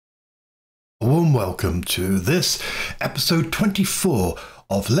warm welcome to this episode 24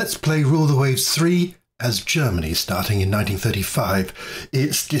 of Let's Play Rule the Waves 3 as Germany starting in 1935.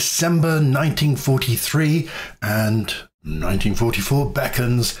 It's December 1943 and 1944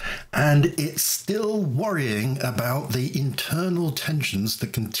 beckons, and it's still worrying about the internal tensions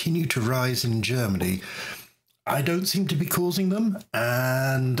that continue to rise in Germany. I don't seem to be causing them,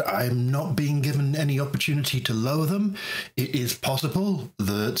 and I'm not being given any opportunity to lower them. It is possible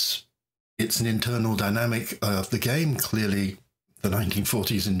that it's an internal dynamic of the game. Clearly, the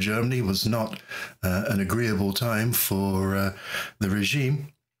 1940s in Germany was not an agreeable time for the regime.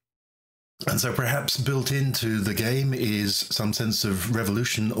 And so perhaps built into the game is some sense of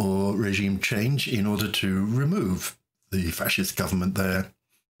revolution or regime change in order to remove the fascist government there.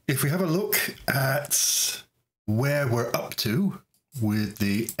 If we have a look at where we're up to with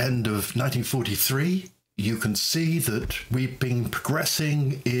the end of 1943, you can see that we've been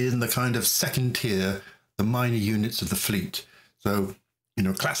progressing in the kind of second tier, the minor units of the fleet. So, you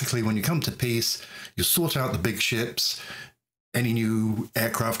know, classically, when you come to peace, you sort out the big ships, any new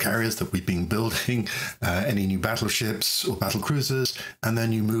aircraft carriers that we've been building, any new battleships or battle cruisers, and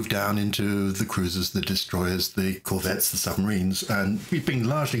then you move down into the cruisers, the destroyers, the corvettes, the submarines. And we've been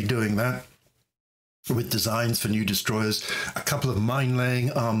largely doing that with designs for new destroyers, a couple of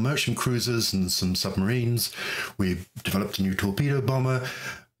mine-laying armed merchant cruisers and some submarines. We've developed a new torpedo bomber.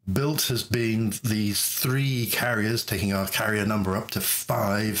 Built has been these 3 carriers, taking our carrier number up to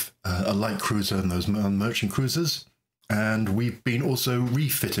 5, a light cruiser and those merchant cruisers. And we've been also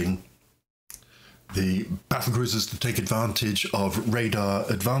refitting the battle cruisers to take advantage of radar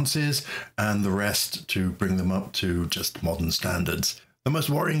advances and the rest to bring them up to just modern standards. The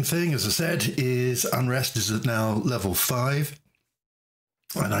most worrying thing, as I said, is unrest is at now level 5,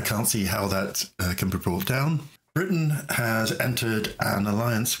 and I can't see how that can be brought down. Britain has entered an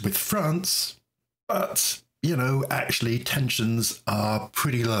alliance with France, but, you know, actually tensions are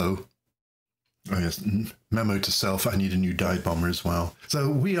pretty low. Oh yes, memo to self, I need a new dive bomber as well.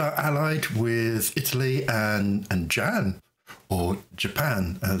 So we are allied with Italy and Japan, or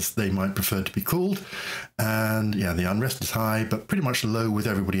Japan, as they might prefer to be called. And yeah, the unrest is high, but pretty much low with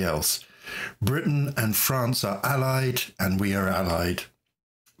everybody else. Britain and France are allied, and we are allied.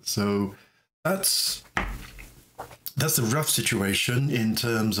 So that's the rough situation in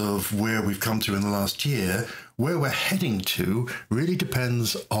terms of where we've come to in the last year. Where we're heading to really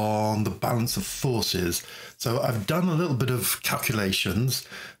depends on the balance of forces. So I've done a little bit of calculations.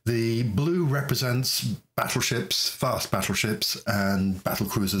 The blue represents battleships, fast battleships, and battle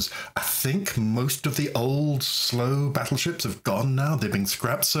cruisers. I think most of the old, slow battleships have gone now. They've been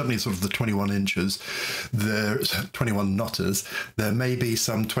scrapped, certainly sort of the 21 inches. There's 21 knotters. There may be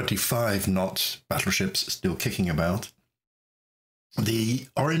some 25 knot battleships still kicking about. The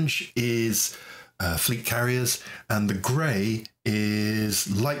orange is fleet carriers, and the grey is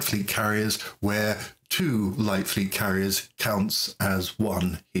light fleet carriers, where 2 light fleet carriers counts as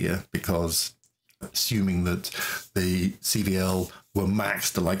 1 here, because assuming that the CVL were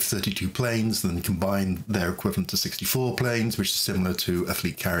maxed to like 32 planes, then combined they're equivalent to 64 planes, which is similar to a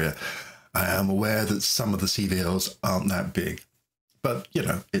fleet carrier. I am aware that some of the CVLs aren't that big, but, you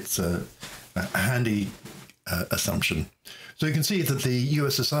know, it's a handy assumption. So you can see that the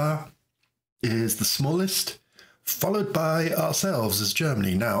USSR is the smallest, followed by ourselves as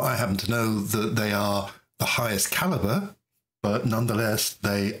Germany. Now, I happen to know that they are the highest caliber, but nonetheless,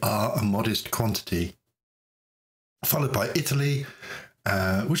 they are a modest quantity. Followed by Italy,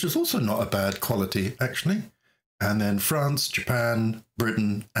 which is also not a bad quality, actually. And then France, Japan,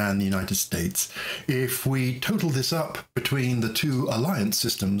 Britain, and the United States. If we total this up between the 2 alliance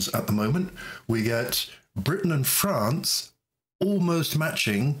systems at the moment, we get Britain and France almost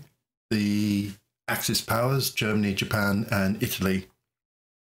matching the Axis powers, Germany, Japan, and Italy.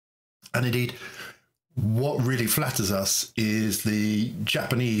 And indeed, what really flatters us is the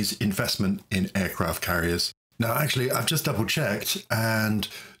Japanese investment in aircraft carriers. Now, actually, I've just double-checked, and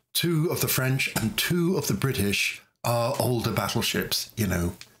 2 of the French and 2 of the British are older battleships, you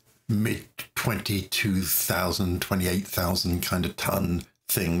know, mid-22,000, 28,000 kind of ton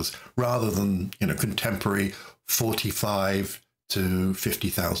things, rather than, you know, contemporary 45 to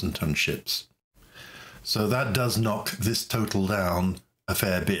 50,000 ton ships. So that does knock this total down a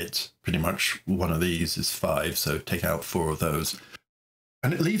fair bit. Pretty much one of these is 5, so take out 4 of those.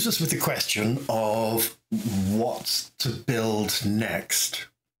 And it leaves us with the question of what to build next.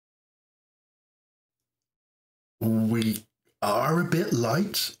 We are a bit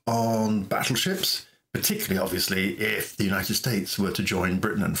light on battleships, particularly obviously if the United States were to join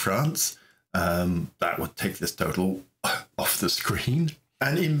Britain and France. That would take this total off the screen.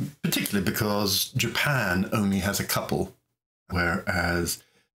 And in particular because Japan only has a couple, whereas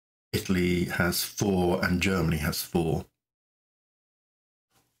Italy has 4 and Germany has 4.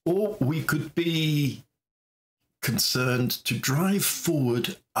 Or we could be concerned to drive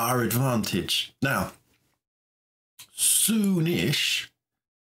forward our advantage. Now, soonish,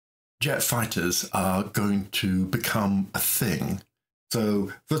 jet fighters are going to become a thing.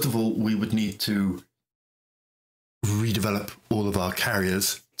 So, first of all, we would need to redevelop all of our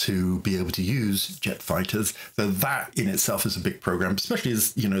carriers to be able to use jet fighters. So that in itself is a big program, especially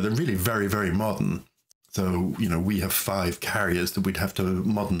as, you know, they're really very, very modern. So, you know, we have 5 carriers that we'd have to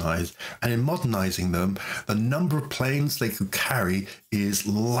modernize. And in modernizing them, the number of planes they could carry is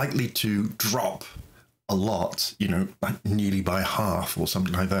likely to drop a lot, you know, like nearly by half or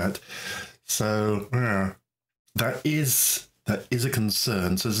something like that. So, that is a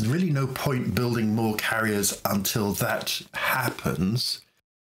concern. So there's really no point building more carriers until that happens.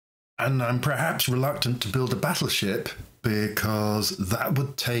 And I'm perhaps reluctant to build a battleship because that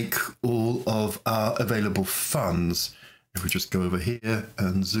would take all of our available funds. If we just go over here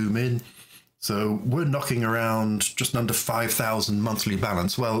and zoom in. So we're knocking around just under 5,000 monthly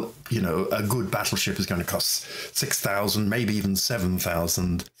balance. Well, you know, a good battleship is going to cost 6,000, maybe even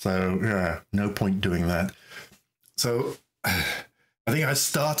 7,000. So yeah, no point doing that. So I think I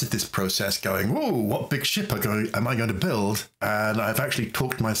started this process going, whoa, what big ship am I going to build? And I've actually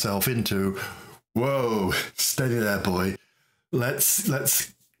talked myself into, whoa, steady there, boy.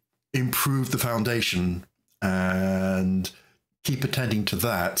 Let's improve the foundation and keep attending to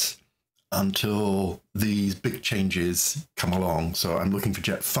that until these big changes come along. So I'm looking for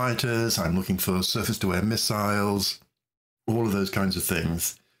jet fighters, I'm looking for surface-to-air missiles, all of those kinds of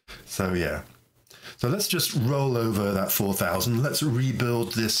things. So yeah. So let's just roll over that 4,000. Let's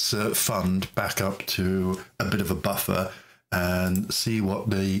rebuild this fund back up to a bit of a buffer and see what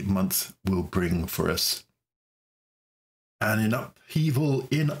the month will bring for us. And in upheaval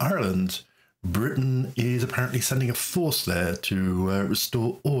in Ireland, Britain is apparently sending a force there to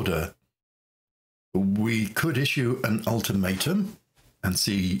restore order. We could issue an ultimatum and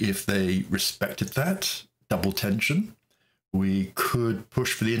see if they respected that. Double tension. We could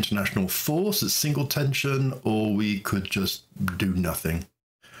push for the international force at single tension, or we could just do nothing.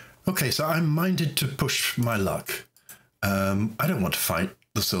 Okay, so I'm minded to push my luck. I don't want to fight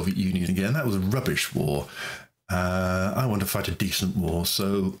the Soviet Union again. That was a rubbish war. I want to fight a decent war.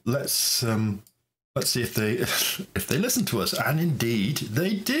 So let's see if they listen to us. And indeed,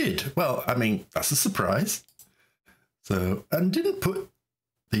 they did. Well, I mean, that's a surprise. So, and didn't put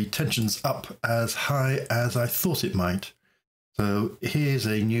the tensions up as high as I thought it might. So here's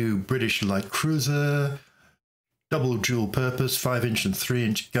a new British light cruiser, double dual purpose, 5-inch and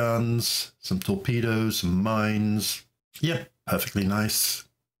 3-inch guns, some torpedoes, some mines. Yeah, perfectly nice.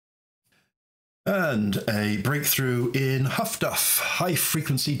 And a breakthrough in HFDUF, high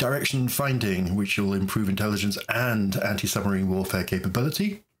frequency direction finding, which will improve intelligence and anti-submarine warfare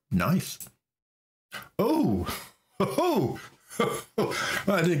capability. Nice. Oh, I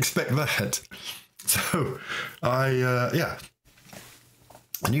didn't expect that. So yeah.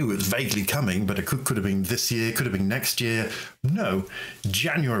 I knew it was vaguely coming, but it could have been this year, could have been next year. No,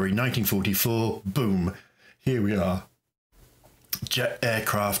 January 1944, boom, here we are. Jet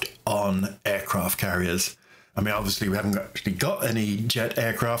aircraft on aircraft carriers. I mean, obviously we haven't actually got any jet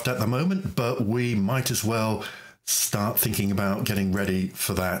aircraft at the moment, but we might as well start thinking about getting ready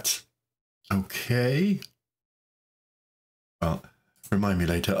for that. Okay. Well, remind me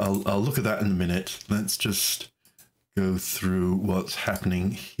later. I'll look at that in a minute. Let's just go through what's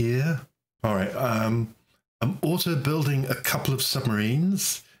happening here. All right, I'm also building a couple of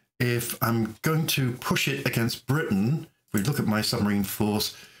submarines. If I'm going to push it against Britain, if we look at my submarine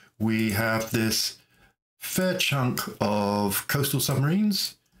force, we have this fair chunk of coastal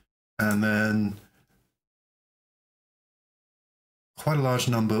submarines and then quite a large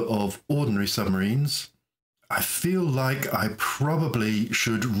number of ordinary submarines. I feel like I probably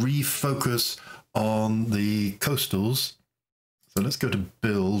should refocus on the coastals. So let's go to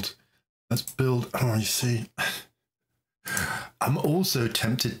build. Let's build. Oh, you see, I'm also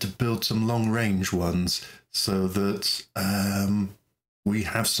tempted to build some long range ones so that we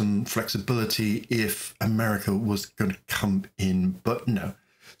have some flexibility if America was going to come in, but no.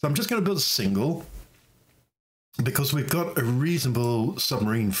 So I'm just going to build a single because we've got a reasonable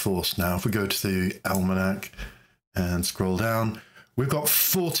submarine force now. If we go to the almanac and scroll down, we've got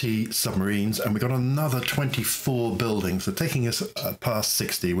 40 submarines and we've got another 24 buildings. So taking us past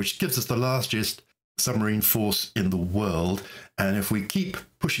 60, which gives us the largest submarine force in the world. And if we keep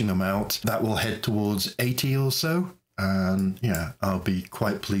pushing them out, that will head towards 80 or so. And yeah, I'll be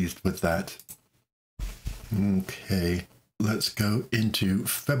quite pleased with that. Okay, let's go into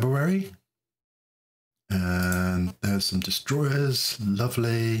February. And there's some destroyers,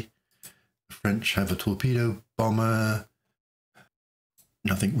 lovely. The French have a torpedo bomber.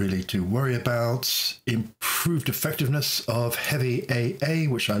 Nothing really to worry about. Improved effectiveness of heavy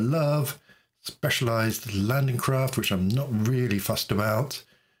AA, which I love. Specialized landing craft, which I'm not really fussed about.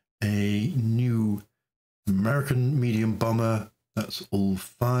 A new American medium bomber, that's all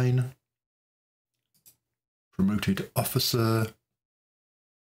fine. Promoted officer.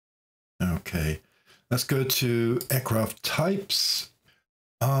 Okay, let's go to aircraft types.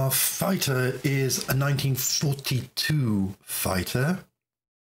 Our fighter is a 1942 fighter.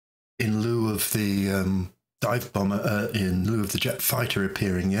 In lieu of the dive bomber, in lieu of the jet fighter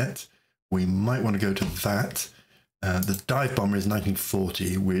appearing yet, we might want to go to that. The dive bomber is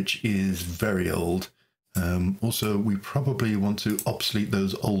 1940, which is very old. Also, we probably want to obsolete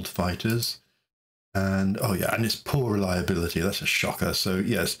those old fighters. And, oh yeah, and it's poor reliability. That's a shocker. So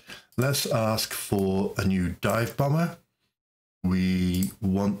yes, let's ask for a new dive bomber. We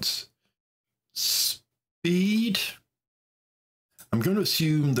want speed. I'm going to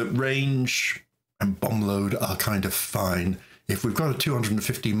assume that range and bomb load are kind of fine. If we've got a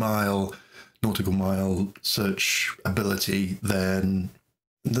 250 nautical mile search ability, then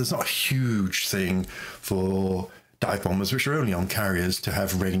there's not a huge thing for dive bombers, which are only on carriers, to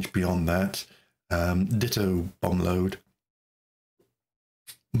have range beyond that. Ditto bomb load.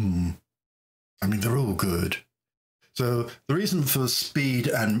 I mean, they're all good. So the reason for speed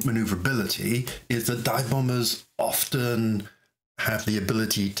and maneuverability is that dive bombers often have the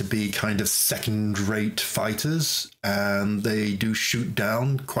ability to be kind of second-rate fighters, and they do shoot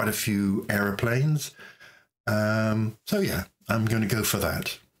down quite a few aeroplanes. So yeah, I'm going to go for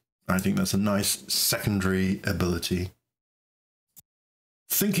that. I think that's a nice secondary ability.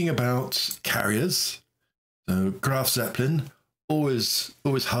 Thinking about carriers, so Graf Zeppelin, always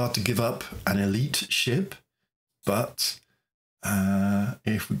hard to give up an elite ship, but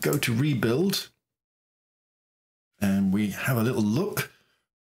if we go to rebuild, and we have a little look.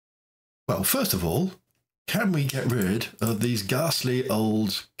 Well, first of all, can we get rid of these ghastly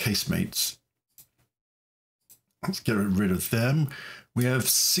old casemates? Let's get rid of them. We have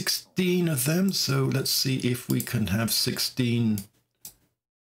 16 of them, so let's see if we can have 16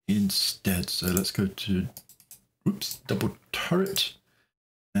 instead. So let's go to, double turret,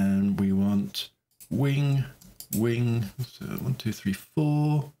 and we want wing. So 1, 2, 3,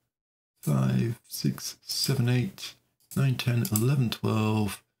 4. 5, 6, 7, 8, 9, 10, 11,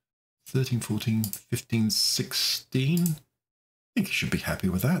 12, 13, 14, 15, 16. I think you should be happy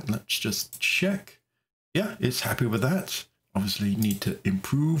with that. Let's just check. Yeah, it's happy with that. Obviously need to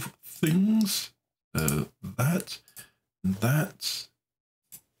improve things. So that,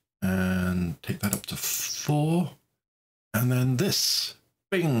 and take that up to 4. And then this,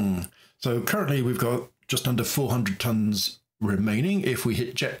 bing. So currently we've got just under 400 tons remaining. If we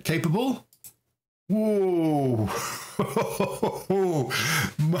hit jet capable, whoa,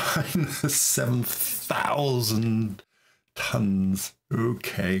 minus 7,000 tons.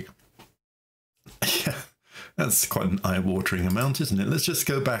 Okay, yeah, that's quite an eye-watering amount, isn't it? Let's just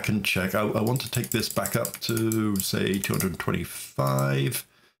go back and check. I want to take this back up to, say, 225,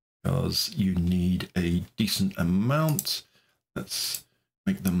 because you need a decent amount. Let's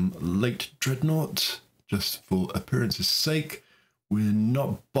make them late dreadnought, just for appearance's sake. We're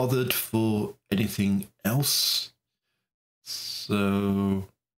not bothered for anything else, so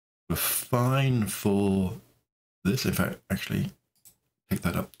we're fine for this. In fact, actually, take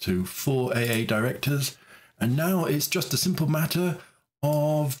that up to 4 AA directors. And now it's just a simple matter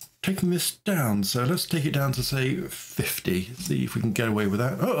of taking this down. So let's take it down to, say, 50. See if we can get away with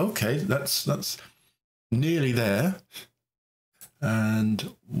that. Oh, okay, that's nearly there.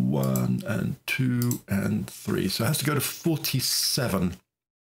 And 1 and 2 and 3. So it has to go to 47.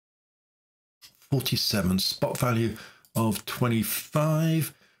 47, spot value of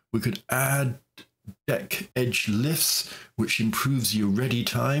 25. We could add deck edge lifts, which improves your ready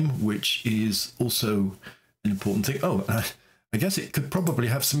time, which is also an important thing. Oh, I guess it could probably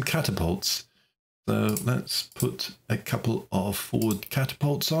have some catapults. So let's put a couple of forward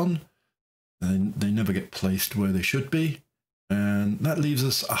catapults on. And they never get placed where they should be. And that leaves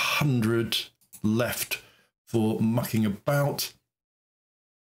us 100 left for mucking about.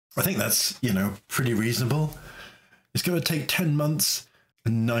 I think that's, you know, pretty reasonable. It's going to take 10 months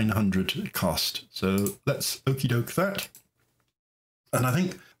and 900 cost. So let's okie doke that. And I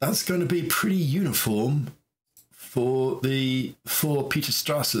think that's going to be pretty uniform for the 4 Peter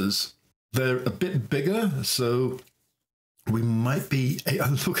Strassers. They're a bit bigger, so We might be,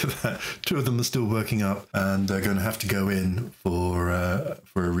 look at that, two of them are still working up and they're going to have to go in for a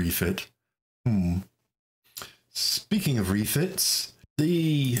refit. Speaking of refits,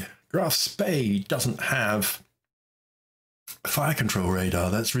 the Graf Spey doesn't have fire control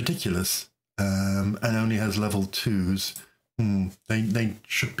radar. That's ridiculous. And only has level 2s. They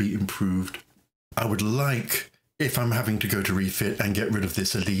should be improved. I would like, if I'm having to go to refit and get rid of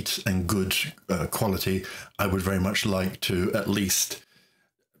this elite and good quality, I would very much like to at least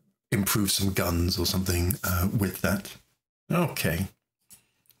improve some guns or something with that. Okay.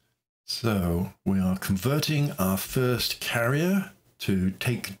 So we are converting our first carrier to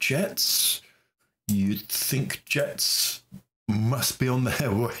take jets. You'd think jets must be on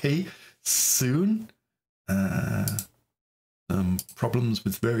their way soon. Problems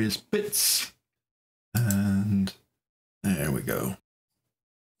with various bits. And there we go.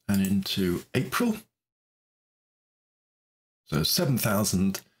 And into April. So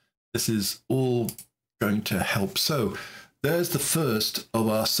 7,000. This is all going to help. So there's the first of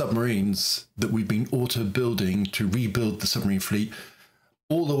our submarines that we've been auto-building to rebuild the submarine fleet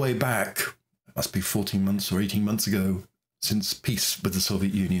all the way back, it must be 14 months or 18 months ago, since peace with the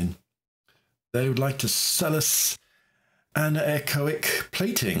Soviet Union. They would like to sell us an anechoic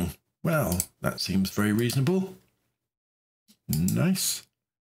plating. Well, that seems very reasonable. Nice.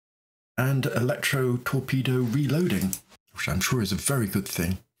 And electro-torpedo reloading, which I'm sure is a very good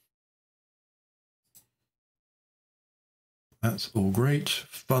thing. That's all great.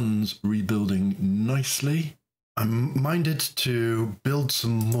 Funds rebuilding nicely. I'm minded to build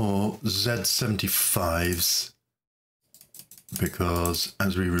some more Z75s because,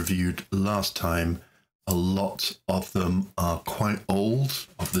 as we reviewed last time, a lot of them are quite old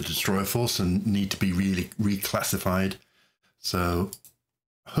of the destroyer force and need to be really reclassified. So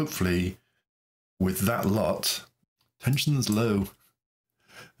hopefully with that lot, tension's low.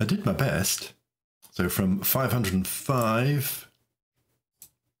 I did my best. So from 505,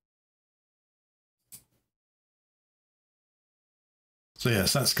 so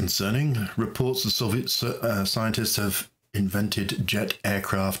yes, that's concerning. Reports the Soviet scientists have invented jet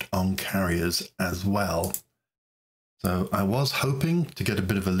aircraft on carriers as well. So I was hoping to get a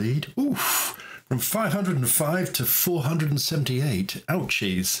bit of a lead. Oof, from 505 to 478.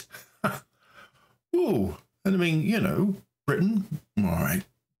 Ouchies. Ooh, and I mean, you know, Britain, all right.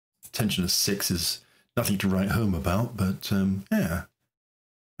 Tension of 6 is nothing to write home about, but yeah,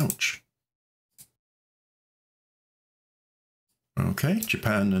 ouch. Okay,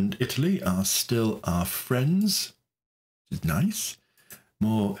 Japan and Italy are still our friends, which is nice.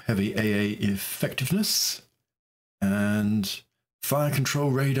 More heavy AA effectiveness and fire control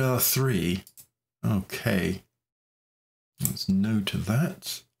radar 3. Okay, let's no to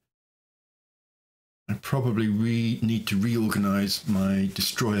that. I probably need to reorganize my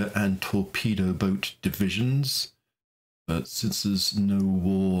destroyer and torpedo boat divisions, but since there's no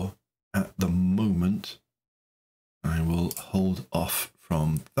war at the moment, I will hold off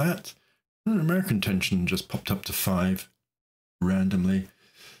from that. American tension just popped up to 5 randomly.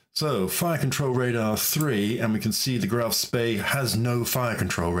 So fire control radar 3, and we can see the Graf Spey has no fire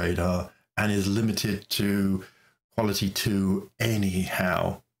control radar and is limited to quality 2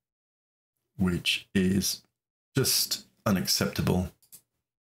 anyhow, which is just unacceptable.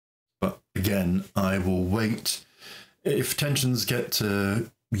 But again, I will wait. If tensions get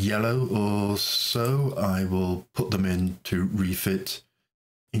to yellow or so, I will put them in to refit.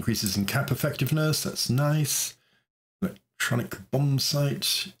 Increases in cap effectiveness, that's nice. Electronic bomb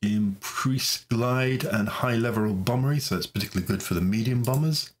sight, increased glide and high level bombery, so that's particularly good for the medium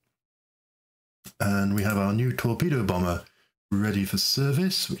bombers. And we have our new torpedo bomber ready for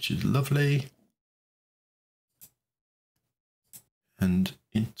service, which is lovely. And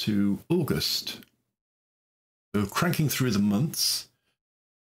into August. So cranking through the months,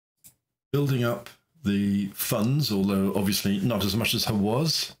 building up the funds, although obviously not as much as I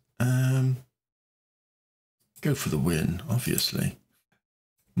was. Go for the win, obviously.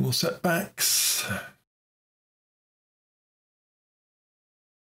 More setbacks.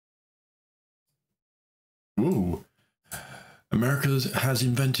 Ooh. America has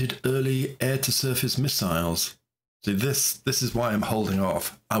invented early air-to-surface missiles. See, this is why I'm holding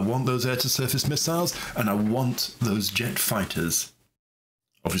off. I want those air-to-surface missiles, and I want those jet fighters.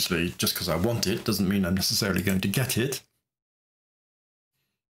 Obviously, just because I want it doesn't mean I'm necessarily going to get it.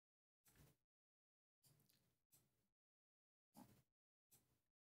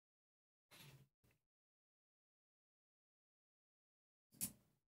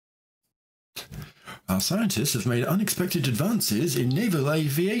 Our scientists have made unexpected advances in naval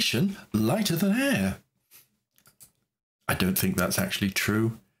aviation lighter than air. I don't think that's actually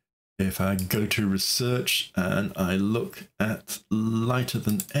true. If I go to research and I look at lighter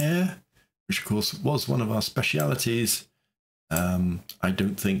than air, which of course was one of our specialities, I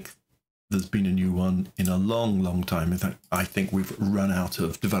don't think there's been a new one in a long, long time. In fact, I think we've run out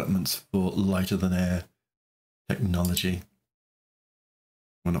of developments for lighter than air technology.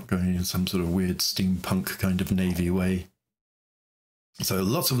 We're not going in some sort of weird steampunk kind of Navy way. So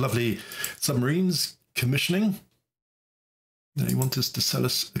lots of lovely submarines commissioning. They want us to sell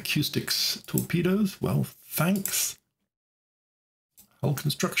us acoustics torpedoes. Well, thanks. Hull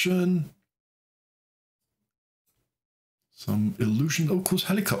construction. Some illusion. Oh, of course,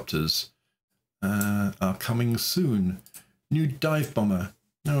 helicopters are coming soon. New dive bomber.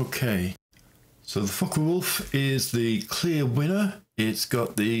 Okay. So the Focke-Wulf is the clear winner. It's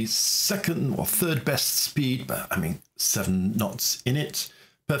got the second or third best speed, but I mean 7 knots in it.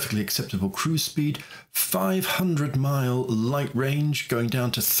 Perfectly acceptable cruise speed. 500-mile light range, going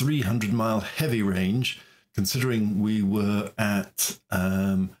down to 300-mile heavy range. Considering we were at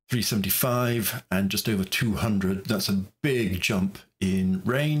 375 and just over 200, that's a big jump in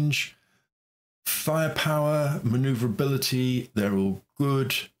range. Firepower, maneuverability, they're all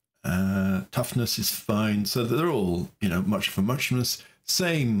good. Toughness is fine, so they're all, you know, much for muchness.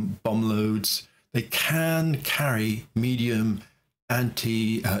 Same bomb loads. They can carry medium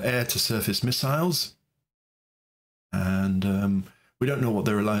anti-air-to-surface missiles, and we don't know what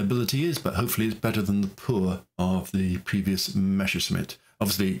their reliability is, but hopefully it's better than the poor of the previous Messerschmitt.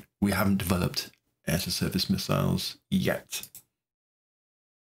 Obviously, we haven't developed air-to-surface missiles yet.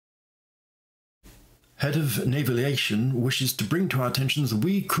 Head of Naval Aviation wishes to bring to our attention that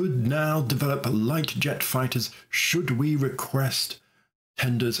we could now develop light jet fighters should we request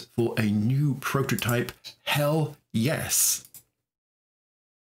tenders for a new prototype. Hell yes.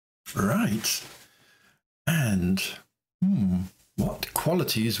 Right. And, what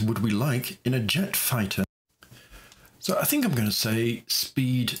qualities would we like in a jet fighter? So I think I'm going to say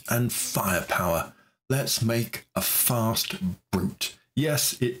speed and firepower. Let's make a fast brute.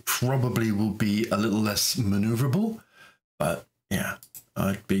 Yes, it probably will be a little less maneuverable, but yeah,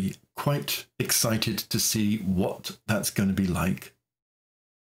 I'd be quite excited to see what that's going to be like.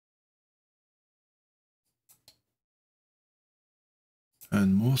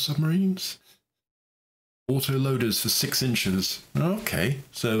 And more submarines. Autoloaders for 6 inches. Okay,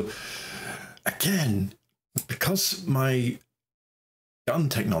 so again, because my gun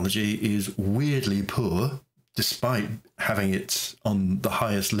technology is weirdly poor, despite having it on the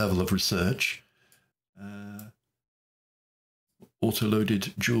highest level of research,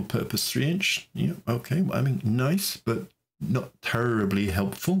 auto-loaded dual-purpose 3-inch. Yeah, okay, I mean, nice, but not terribly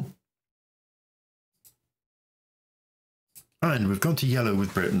helpful. And we've gone to yellow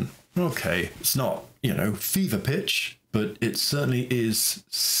with Britain. Okay, it's not, you know, fever pitch, but it certainly is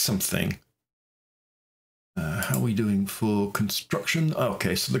something. How are we doing for construction?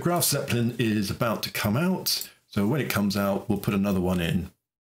 Okay, so the Graf Zeppelin is about to come out. So when it comes out, we'll put another one in.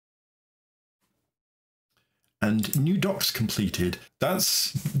 And new docks completed.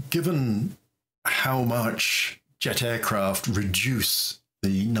 That's given how much jet aircraft reduce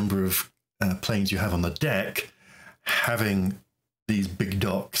the number of planes you have on the deck. Having these big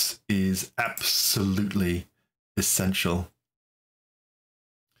docks is absolutely essential.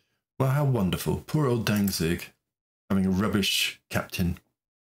 Well, how wonderful. Poor old Danzig having a rubbish captain.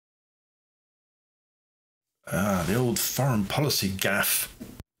 Ah, the old foreign policy gaffe.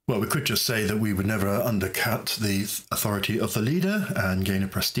 Well, we could just say that we would never undercut the authority of the leader and gain a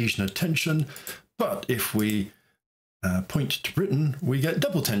prestige and attention. But if we point to Britain, we get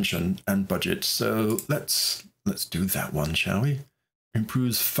double tension and budget. So let's do that one, shall we?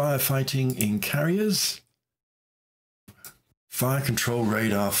 Improves firefighting in carriers. Fire control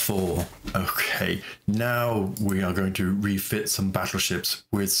radar 4. Okay, now we are going to refit some battleships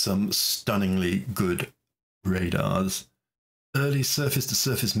with some stunningly good radars. Early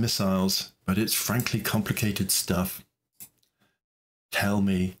surface-to-surface missiles, but it's frankly complicated stuff. Tell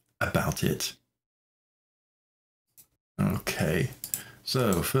me about it. Okay,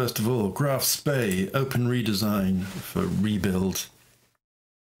 so first of all, Graf Spee, open redesign for rebuild.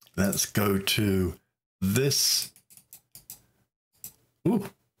 Let's go to this. Ooh,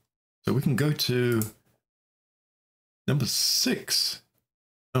 so we can go to number 6.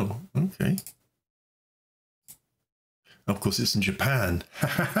 Oh, okay. Of course, it's in Japan.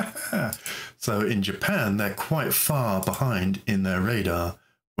 So in Japan, they're quite far behind in their radar,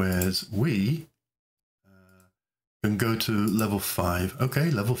 whereas we can go to level 5.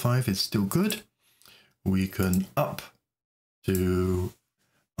 Okay, level 5 is still good. We can up to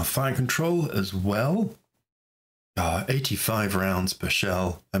our fire control as well. 85 rounds per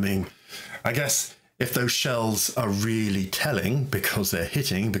shell. I mean, I guess if those shells are really telling because they're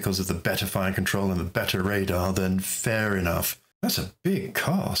hitting, because of the better fire control and the better radar, then fair enough. That's a big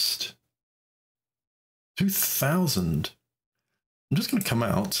cost. 2,000. I'm just going to come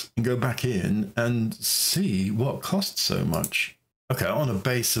out and go back in and see what costs so much. Okay, on a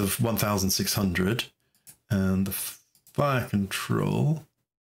base of 1,600 and the fire control.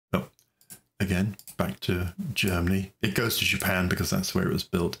 Oh, again, back to Germany. It goes to Japan because that's where it was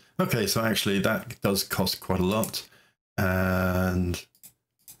built. Okay, so actually that does cost quite a lot. And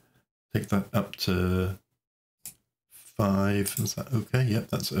take that up to 5. Is that okay? Yep,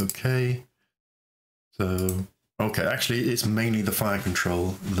 that's okay. So, okay, actually it's mainly the fire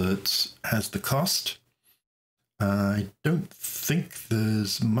control that has the cost. I don't think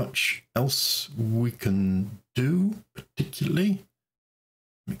there's much else we can do particularly.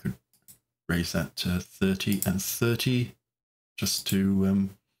 We could raise that to 30 and 30 just to,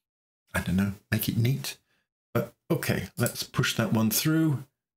 I don't know, make it neat. But okay, let's push that one through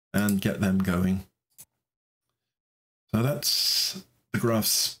and get them going. So that's the Graf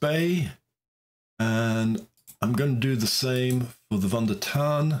Spee, and I'm going to do the same for the Von der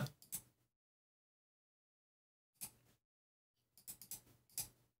Tann.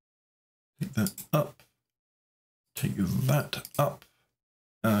 Take that up, take that up.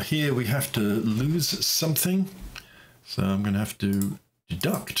 Here we have to lose something, so I'm going to have to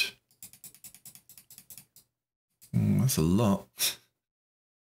deduct. That's a lot.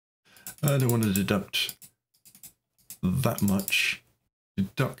 I don't want to deduct that much.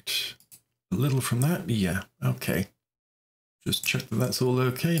 Deduct a little from that. Yeah, okay. Just check that that's all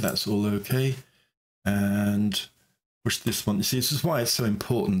okay. That's all okay. And push this one. You see, this is why it's so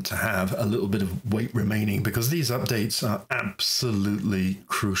important to have a little bit of weight remaining, because these updates are absolutely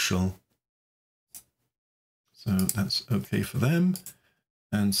crucial. So that's okay for them.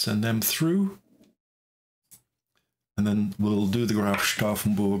 And send them through. And then we'll do the Graf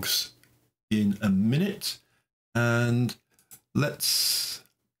Stauffenbergs in a minute. And let's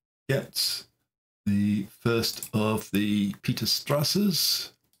get the first of the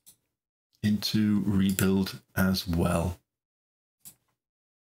Peterstrasses into rebuild as well.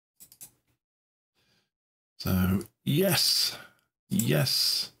 So yes,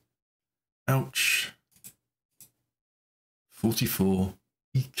 yes, ouch, 44,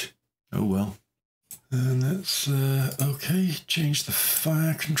 eek, oh well. And that's okay, change the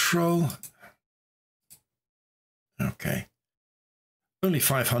fire control. Okay, only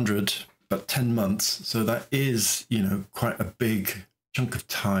 500, but 10 months, so that is, you know, quite a big chunk of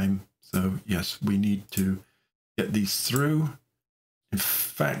time. So yes, we need to get these through. In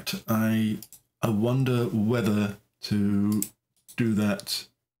fact, I wonder whether to do that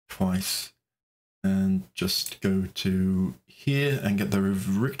twice and just go to here and get the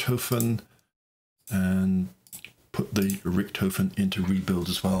Richthofen and put the Richthofen into rebuild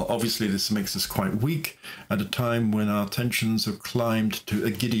as well. Obviously, this makes us quite weak at a time when our tensions have climbed to a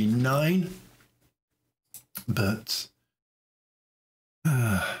giddy 9. But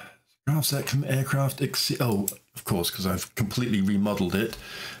aircraft, oh, of course, because I've completely remodeled it.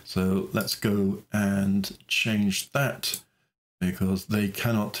 So let's go and change that, because they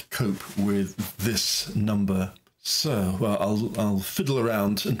cannot cope with this number. So, well, I'll fiddle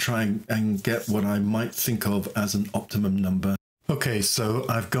around and try and get what I might think of as an optimum number. Okay, so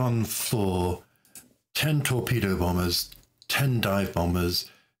I've gone for 10 torpedo bombers, 10 dive bombers,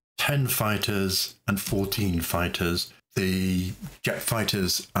 10 fighters, and 14 fighters. The jet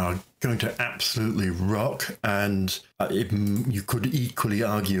fighters are going to absolutely rock, and you could equally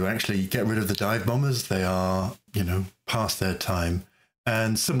argue, actually, get rid of the dive bombers. They are, you know, past their time.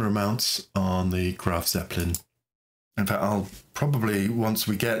 And similar amounts on the Graf Zeppelin. In fact, I'll probably, once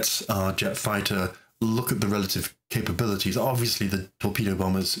we get our jet fighter, look at the relative capabilities. Obviously, the torpedo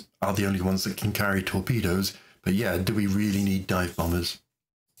bombers are the only ones that can carry torpedoes. But yeah, do we really need dive bombers?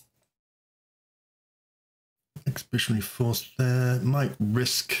 Expeditionary force there might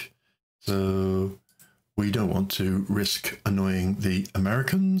risk, so we don't want to risk annoying the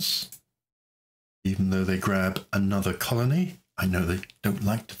Americans, even though they grab another colony. I know they don't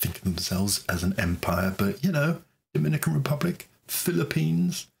like to think of themselves as an empire, but you know, Dominican Republic,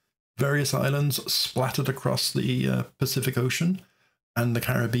 Philippines, various islands splattered across the Pacific Ocean and the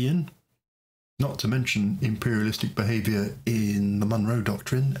Caribbean, not to mention imperialistic behavior in the Monroe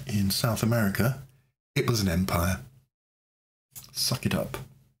Doctrine in South America. It was an empire. Suck it up.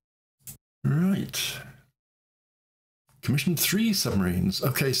 Right. Commissioned 3 submarines.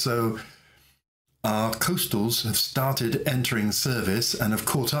 Okay, so our coastals have started entering service and have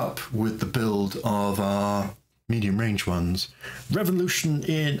caught up with the build of our medium-range ones. Revolution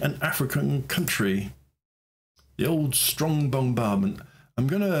in an African country. The old strong bombardment. I'm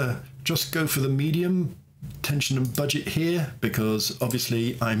going to just go for the medium tension and budget here because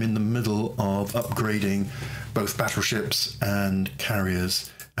obviously I'm in the middle of upgrading both battleships and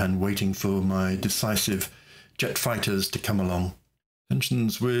carriers and waiting for my decisive jet fighters to come along.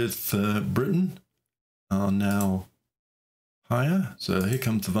 Tensions with Britain are now higher. So here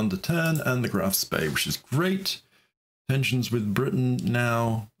comes the Van der Tern and the Graf Spee, which is great. Tensions with Britain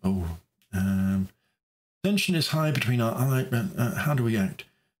now. Tension is high between our allies. How do we act?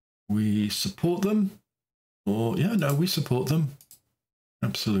 We support them? Or, yeah, no, we support them.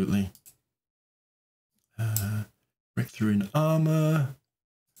 Absolutely. Breakthrough in armor.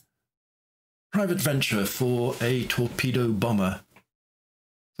 Private venture for a torpedo bomber.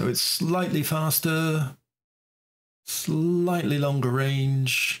 So it's slightly faster, slightly longer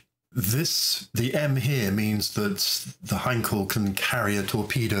range. The M here means that the Heinkel can carry a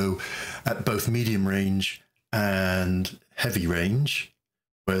torpedo at both medium range and heavy range,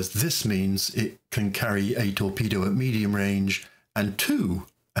 whereas this means it can carry a torpedo at medium range and 2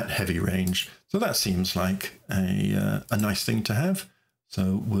 at heavy range. So that seems like a nice thing to have.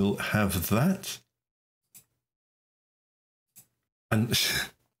 So we'll have that. And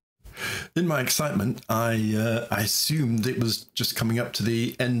in my excitement, I assumed it was just coming up to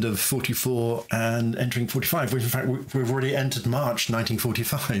the end of 44 and entering 45. In fact, we've already entered March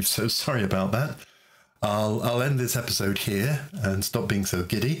 1945, so sorry about that. I'll end this episode here and stop being so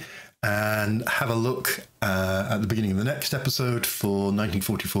giddy and have a look at the beginning of the next episode for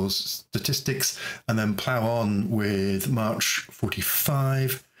 1944 statistics and then plough on with March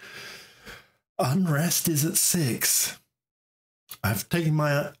 45. Unrest is at 6. I've taken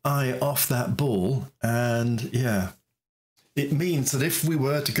my eye off that ball, and yeah, it means that if we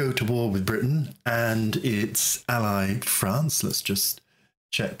were to go to war with Britain and its ally France, let's just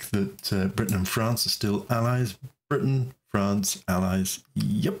check that Britain and France are still allies. Britain, France, allies,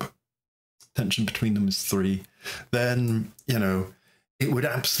 yep. Tension between them is 3. Then, you know, it would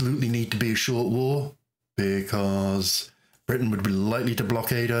absolutely need to be a short war because Britain would be likely to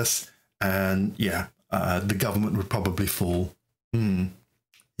blockade us, and yeah, the government would probably fall.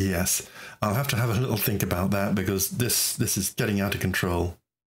 Yes, I'll have to have a little think about that because this is getting out of control.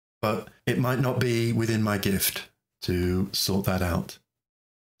 But it might not be within my gift to sort that out.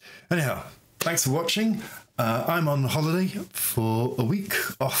 Anyhow, thanks for watching. I'm on holiday for a week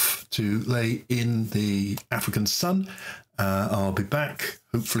off to lay in the African sun. I'll be back.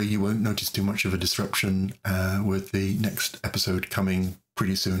 Hopefully you won't notice too much of a disruption with the next episode coming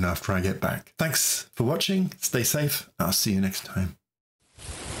pretty soon after I get back. Thanks for watching. Stay safe. I'll see you next time.